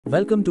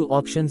Welcome to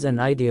Options and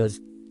Ideas.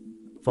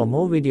 For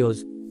more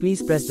videos,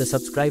 please press the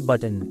subscribe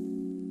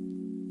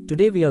button.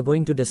 Today we are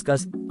going to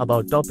discuss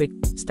about topic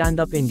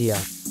Stand-up India.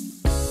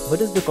 What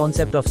is the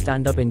concept of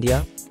Stand-up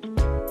India?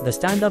 The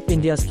Stand-up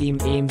India scheme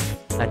aims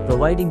at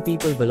providing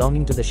people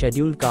belonging to the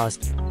scheduled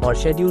caste or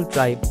scheduled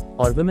tribe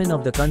or women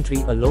of the country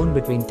a loan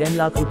between 10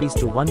 lakh rupees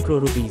to 1 crore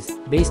rupees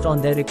based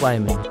on their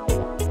requirement.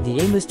 The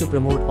aim is to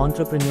promote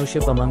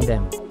entrepreneurship among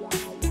them.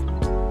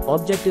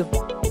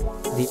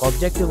 The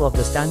objective of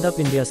the Stand-up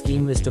India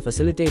scheme is to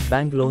facilitate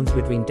bank loans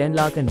between 10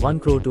 lakh and 1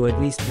 crore to at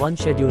least one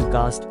scheduled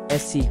caste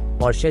 (SC)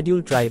 or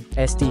scheduled tribe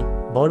 (ST)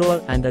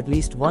 borrower and at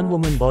least one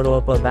woman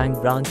borrower per bank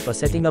branch for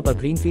setting up a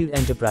greenfield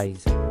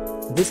enterprise.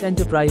 This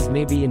enterprise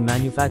may be in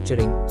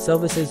manufacturing,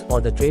 services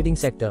or the trading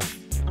sector.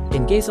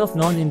 In case of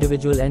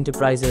non-individual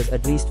enterprises,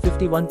 at least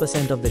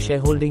 51% of the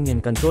shareholding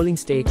and controlling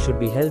stake should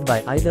be held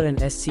by either an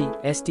SC,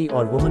 ST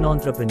or woman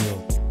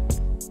entrepreneur.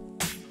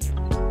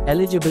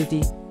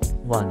 Eligibility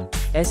 1.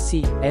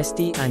 SC,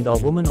 ST and or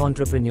woman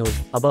entrepreneurs,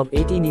 above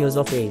 18 years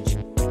of age.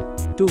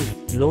 2.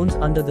 Loans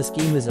under the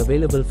scheme is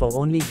available for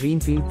only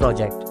Greenfield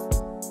project.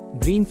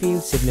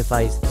 Greenfield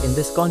signifies, in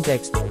this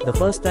context, the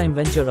first-time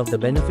venture of the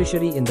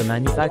beneficiary in the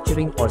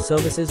manufacturing or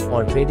services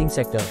or trading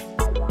sector.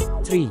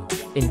 3.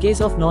 In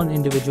case of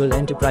non-individual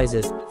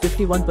enterprises,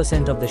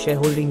 51% of the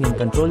shareholding and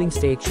controlling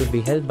stake should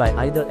be held by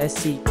either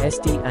SC,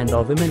 ST and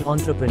or women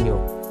entrepreneur.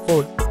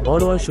 4.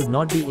 Borrower should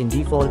not be in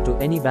default to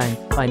any bank,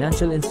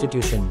 financial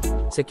institution.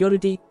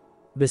 Security.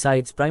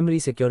 Besides primary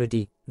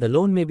security, the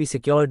loan may be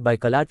secured by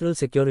collateral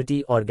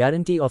security or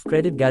guarantee of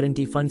Credit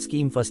Guarantee Fund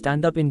Scheme for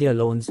Stand-up India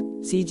Loans,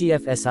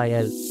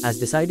 CGFSIL, as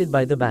decided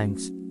by the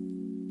banks.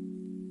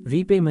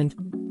 Repayment.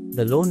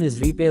 The loan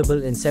is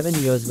repayable in 7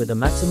 years with a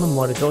maximum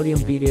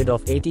moratorium period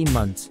of 18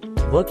 months.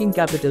 Working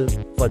capital.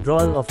 For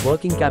drawal of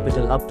working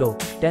capital up to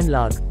 10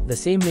 lakh, the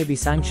same may be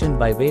sanctioned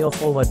by way of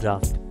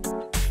overdraft.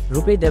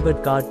 Rupee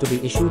debit card to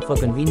be issued for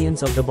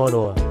convenience of the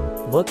borrower.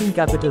 Working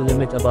capital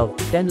limit above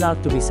 10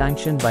 lakh to be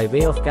sanctioned by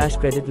way of cash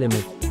credit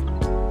limit.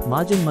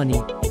 Margin money.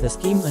 The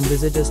scheme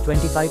envisages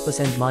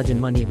 25% margin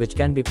money which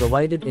can be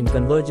provided in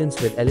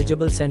convergence with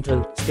eligible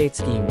central, state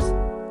schemes.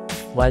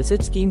 While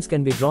such schemes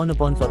can be drawn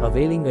upon for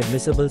availing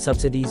admissible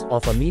subsidies or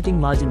for meeting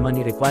margin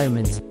money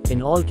requirements,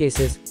 in all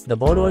cases, the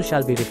borrower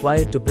shall be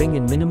required to bring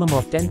in minimum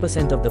of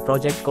 10% of the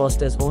project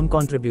cost as own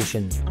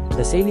contribution.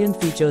 The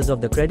salient features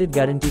of the Credit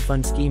Guarantee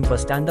Fund Scheme for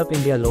Stand-up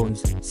India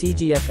Loans,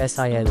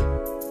 CGFSIL.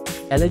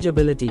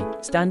 Eligibility.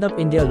 Stand-up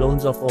India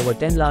loans of over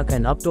 10 lakh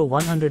and up to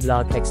 100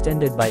 lakh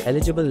extended by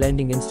eligible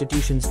lending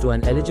institutions to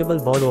an eligible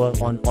borrower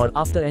on or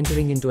after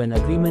entering into an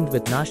agreement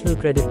with National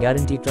Credit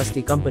Guarantee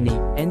Trustee Company,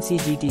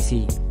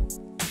 NCGTC.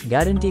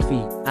 Guarantee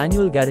fee.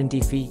 Annual guarantee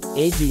fee,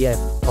 AGF,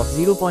 of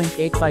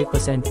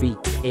 0.85% fee,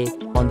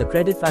 A, on the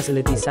credit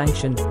facility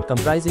sanctioned,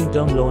 comprising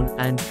term loan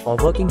and, or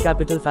working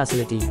capital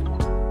facility.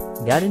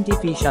 Guarantee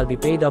fee shall be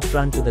paid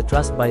upfront to the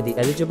trust by the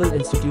eligible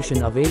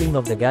institution availing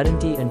of the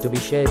guarantee and to be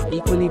shared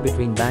equally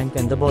between bank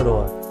and the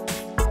borrower.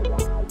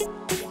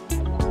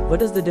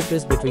 What is the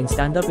difference between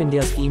Stand-up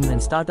India scheme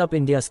and Startup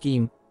India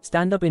scheme?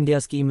 Stand-up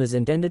India scheme is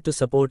intended to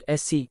support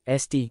SC,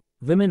 ST,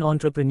 women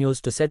entrepreneurs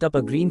to set up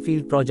a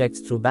greenfield projects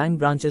through bank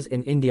branches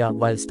in India,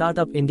 while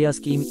Startup India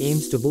scheme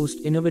aims to boost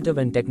innovative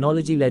and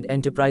technology-led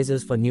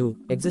enterprises for new,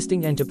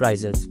 existing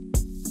enterprises.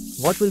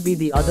 What will be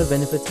the other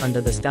benefits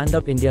under the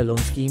Stand-up India loan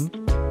scheme?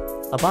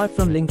 Apart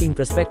from linking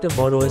prospective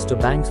borrowers to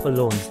banks for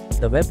loans,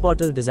 the web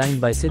portal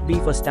designed by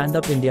SIDBI for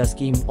Stand-up India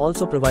scheme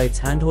also provides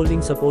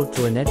hand-holding support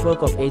through a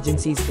network of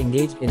agencies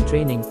engaged in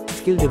training,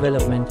 skill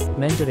development,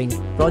 mentoring,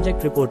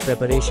 project report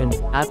preparation,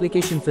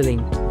 application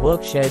filling,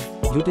 work shared,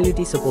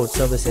 utility support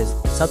services,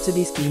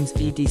 subsidy schemes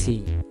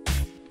etc.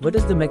 What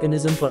is the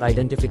mechanism for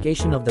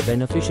identification of the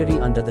beneficiary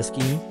under the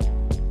scheme?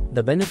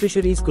 The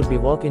beneficiaries could be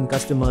walk-in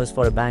customers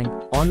for a bank,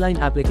 online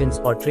applicants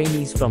or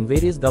trainees from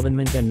various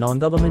government and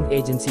non-government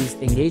agencies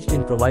engaged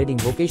in providing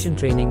vocation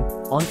training,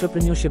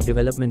 entrepreneurship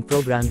development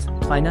programs,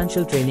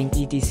 financial training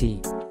etc.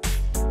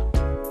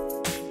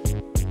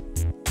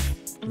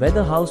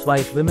 Whether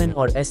housewife, women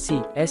or SC,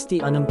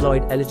 ST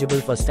unemployed eligible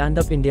for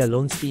Stand-up India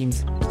loan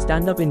schemes,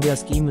 Stand-up India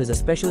scheme is a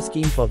special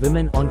scheme for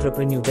women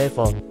entrepreneur.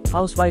 Therefore,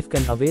 housewife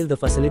can avail the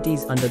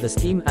facilities under the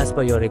scheme as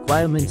per your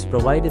requirements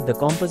provided the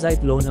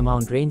composite loan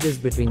amount ranges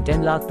between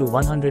 10 lakh to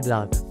 100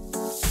 lakh.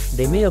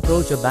 They may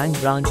approach a bank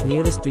branch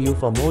nearest to you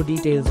for more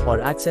details or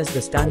access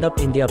the Stand-up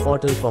India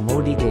portal for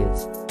more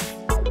details.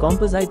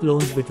 Composite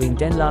loans between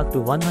 10 lakh to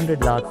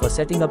 100 lakh for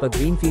setting up a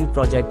greenfield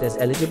project is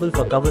eligible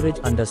for coverage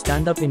under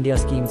Stand-up India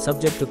scheme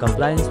subject to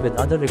compliance with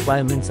other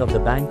requirements of the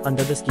bank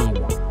under the scheme.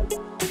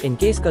 In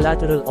case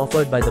collateral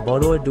offered by the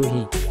borrower do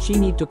he/she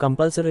need to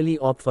compulsorily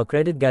opt for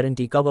credit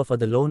guarantee cover for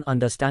the loan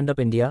under Stand-up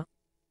India?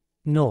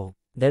 No,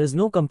 there is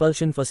no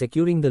compulsion for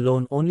securing the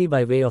loan only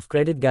by way of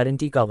credit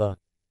guarantee cover.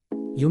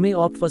 You may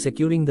opt for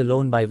securing the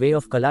loan by way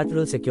of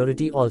collateral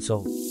security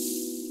also.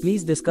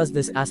 Please discuss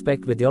this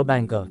aspect with your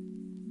banker.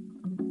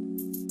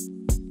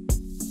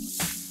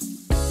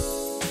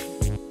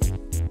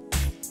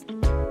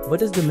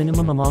 What is the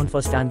minimum amount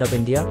for Stand-up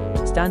India?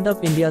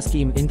 Standup India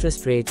scheme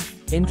interest rates.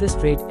 Interest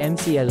rate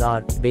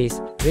MCLR,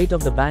 base, rate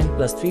of the bank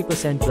plus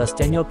 3% plus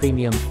tenure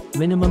premium,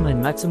 minimum and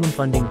maximum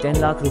funding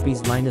 10 lakh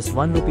rupees minus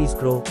 1 rupees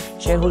crore,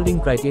 shareholding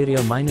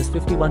criteria minus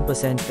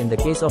 51% in the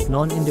case of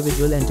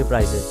non-individual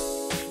enterprises.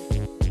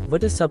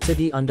 What is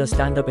subsidy under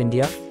Standup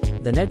India?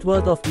 The net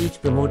worth of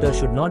each promoter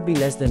should not be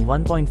less than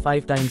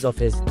 1.5 times of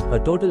his, her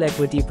total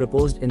equity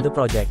proposed in the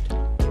project.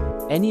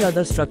 Any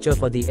other structure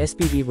for the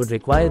SPV would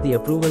require the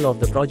approval of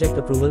the Project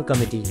Approval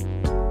Committee.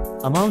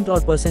 Amount or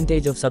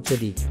percentage of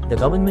subsidy, the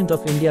Government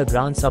of India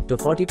grants up to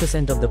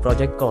 40% of the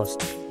project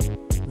cost.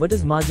 What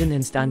is margin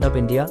in Standup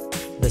India?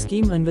 The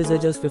scheme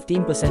envisages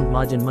 15%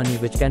 margin money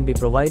which can be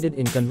provided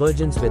in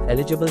convergence with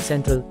eligible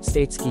central,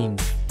 state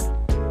schemes.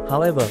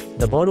 However,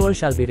 the borrower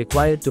shall be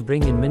required to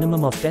bring in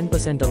minimum of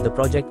 10% of the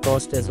project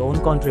cost as own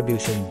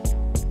contribution.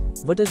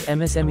 What is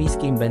MSME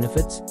scheme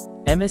benefits?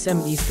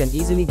 MSMEs can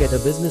easily get a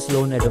business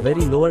loan at a very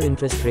lower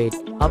interest rate,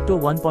 up to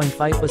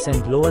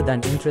 1.5% lower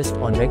than interest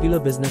on regular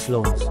business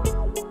loans.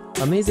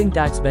 Amazing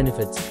tax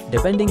benefits.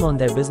 Depending on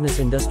their business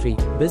industry,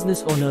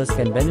 business owners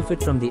can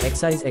benefit from the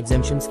excise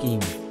exemption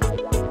scheme.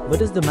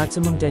 What is the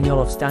maximum tenure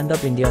of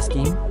Standup India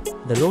scheme?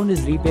 The loan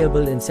is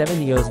repayable in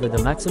 7 years with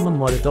a maximum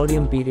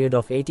moratorium period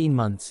of 18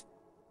 months.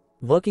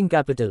 Working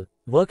capital.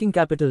 Working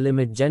capital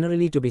limit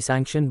generally to be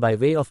sanctioned by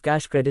way of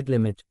cash credit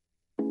limit.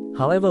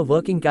 However,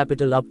 working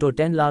capital up to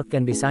 10 lakh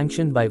can be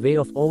sanctioned by way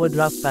of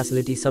overdraft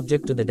facility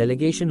subject to the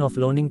delegation of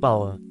loaning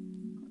power.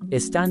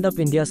 Is Standup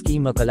India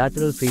scheme a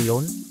collateral-free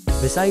loan?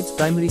 Besides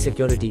primary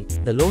security,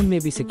 the loan may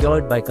be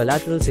secured by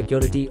collateral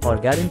security or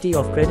guarantee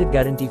of credit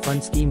guarantee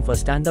fund scheme for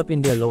Standup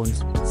India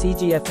loans,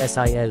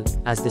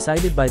 CGFSIL, as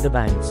decided by the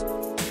banks.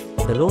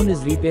 The loan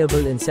is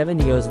repayable in 7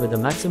 years with a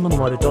maximum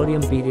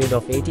moratorium period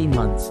of 18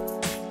 months.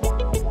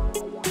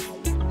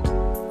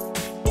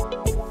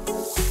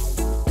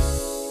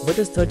 What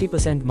is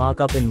 30%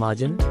 markup in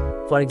margin?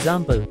 For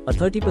example, a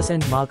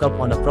 30% markup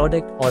on a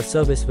product or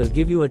service will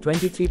give you a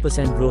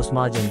 23% gross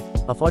margin,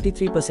 a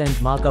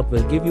 43% markup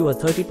will give you a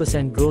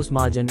 30% gross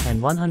margin,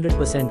 and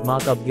 100%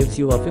 markup gives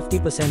you a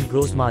 50%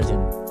 gross margin.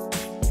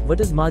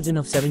 What is margin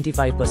of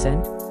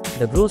 75%?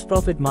 The gross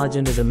profit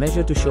margin is a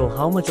measure to show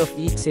how much of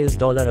each sales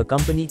dollar a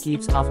company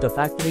keeps after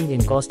factoring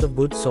in cost of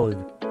goods sold.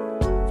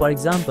 For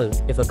example,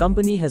 if a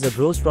company has a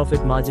gross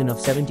profit margin of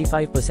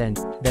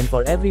 75%, then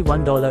for every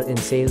 $1 in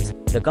sales,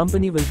 the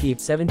company will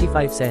keep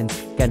 75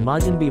 cents. Can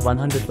margin be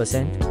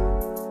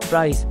 100%?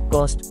 Price,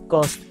 cost,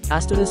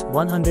 asterisk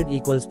 100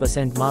 equals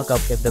percent markup.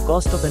 If the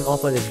cost of an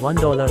offer is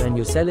 $1 and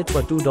you sell it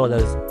for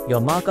 $2,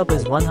 your markup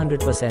is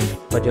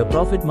 100%, but your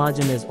profit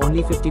margin is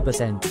only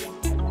 50%.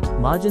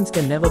 Margins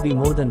can never be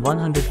more than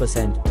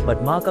 100%,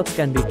 but markups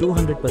can be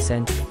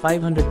 200%,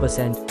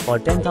 500%, or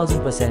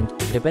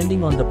 10,000%,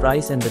 depending on the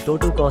price and the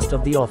total cost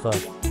of the offer.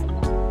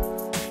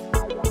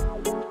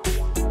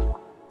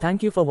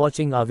 Thank you for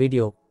watching our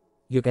video.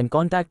 You can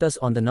contact us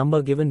on the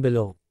number given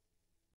below.